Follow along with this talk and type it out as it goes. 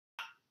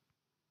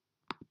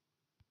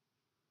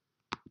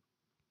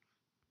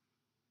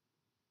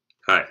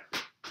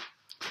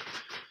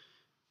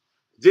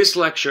This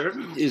lecture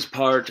is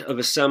part of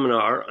a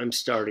seminar I'm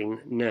starting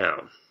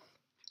now.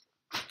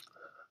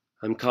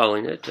 I'm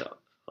calling it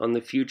On the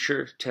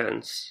Future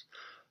Tense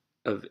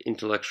of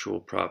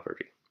Intellectual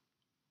Property.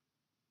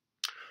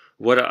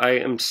 What I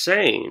am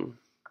saying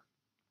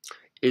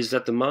is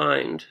that the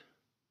mind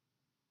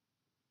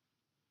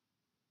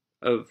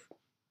of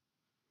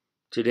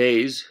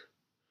today's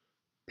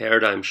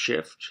paradigm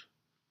shift,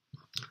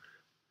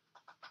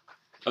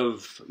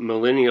 of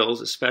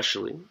millennials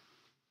especially,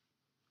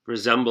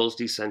 resembles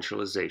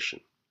decentralization.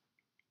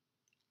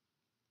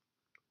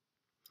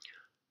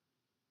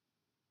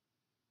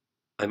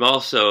 I'm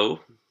also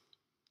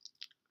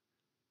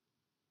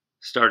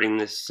starting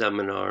this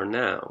seminar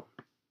now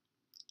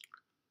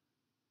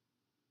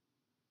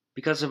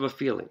because of a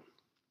feeling,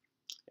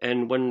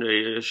 and one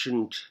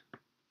shouldn't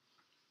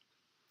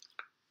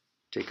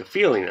take a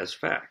feeling as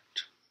fact.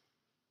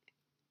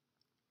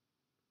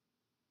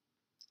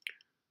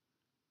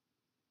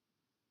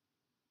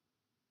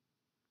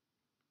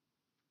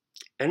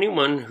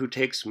 Anyone who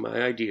takes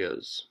my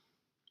ideas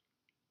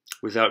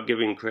without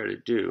giving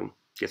credit due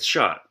gets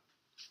shot.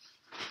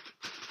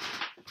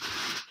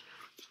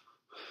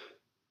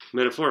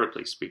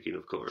 Metaphorically speaking,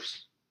 of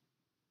course.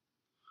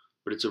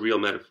 But it's a real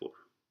metaphor.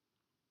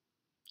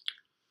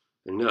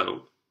 And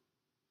no,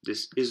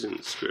 this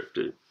isn't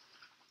scripted.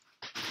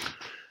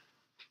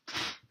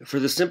 For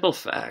the simple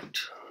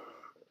fact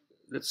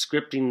that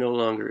scripting no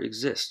longer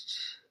exists.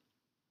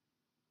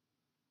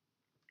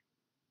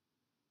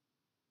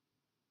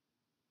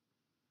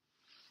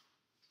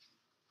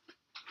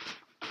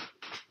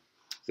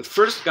 The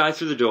first guy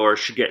through the door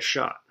should get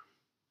shot,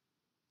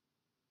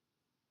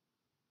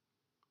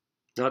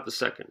 not the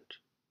second.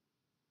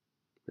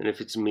 And if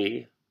it's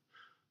me,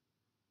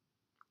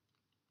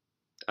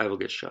 I will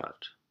get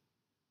shot.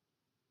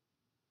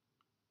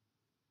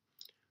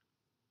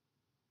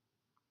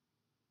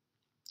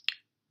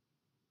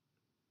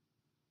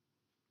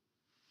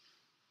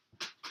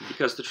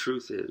 Because the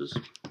truth is,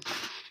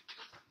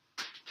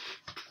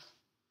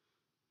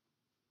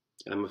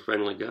 I'm a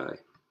friendly guy,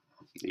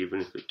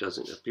 even if it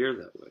doesn't appear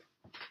that way.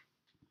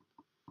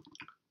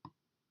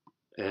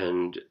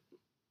 And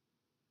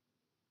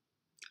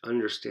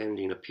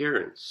understanding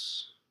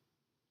appearance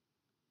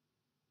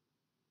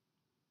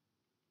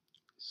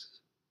is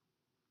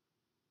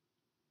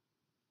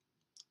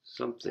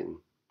something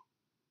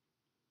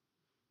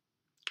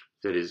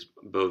that is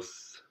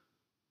both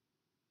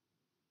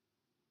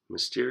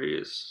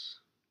mysterious,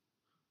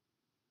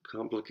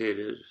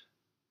 complicated,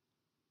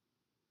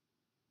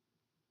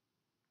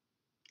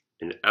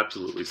 and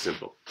absolutely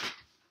simple.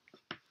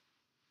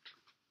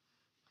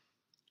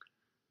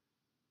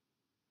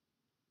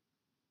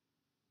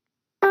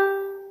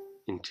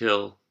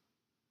 Until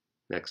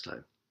next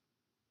time.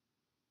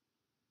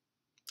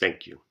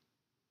 Thank you.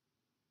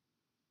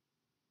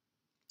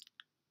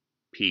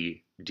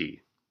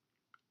 PD.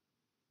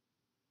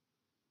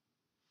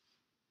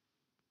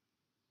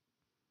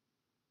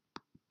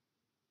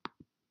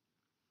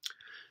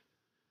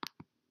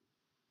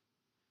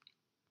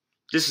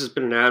 This has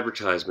been an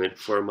advertisement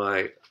for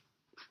my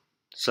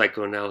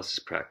psychoanalysis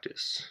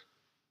practice.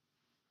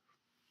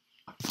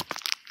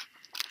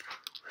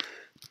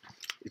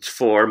 It's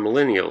for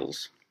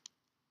millennials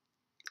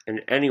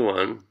and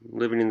anyone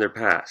living in their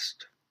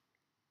past.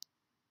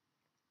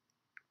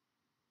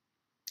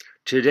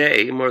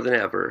 Today, more than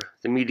ever,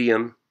 the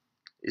medium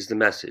is the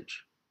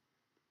message.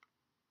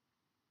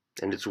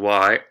 And it's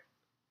why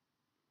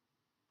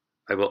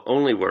I will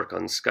only work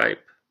on Skype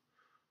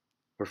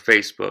or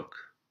Facebook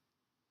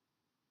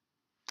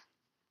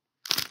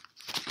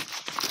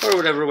or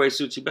whatever way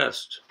suits you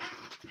best.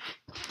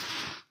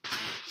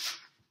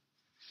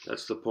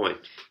 That's the point.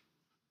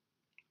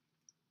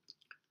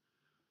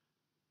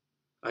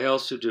 I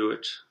also do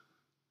it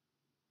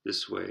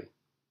this way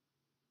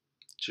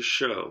to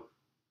show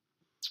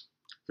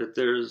that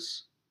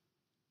there's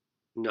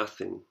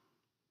nothing,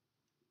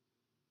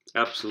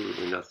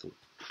 absolutely nothing,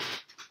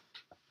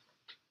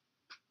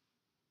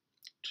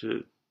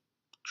 to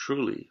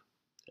truly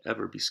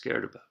ever be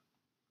scared about.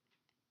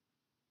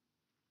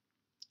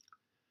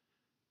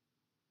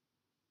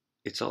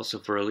 It's also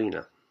for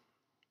Alina,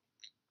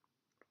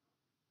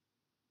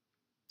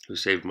 who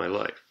saved my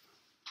life.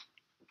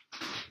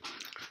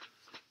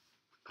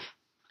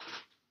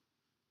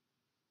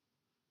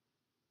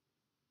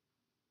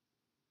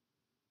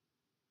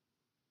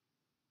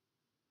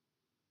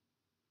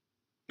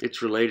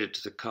 It's related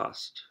to the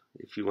cost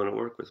if you want to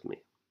work with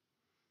me.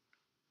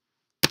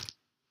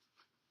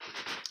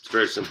 It's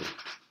very simple.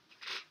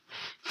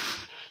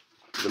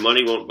 The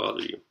money won't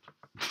bother you.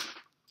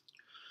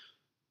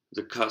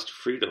 The cost of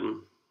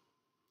freedom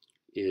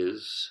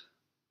is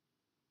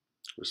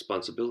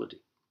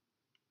responsibility.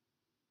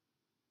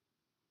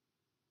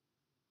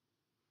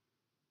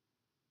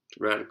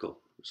 Radical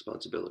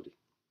responsibility.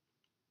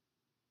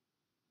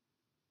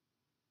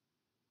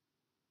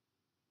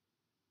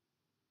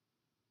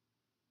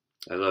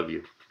 I love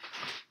you.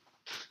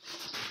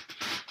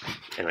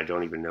 And I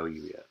don't even know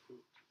you yet.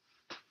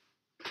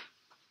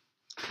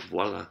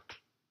 Voila.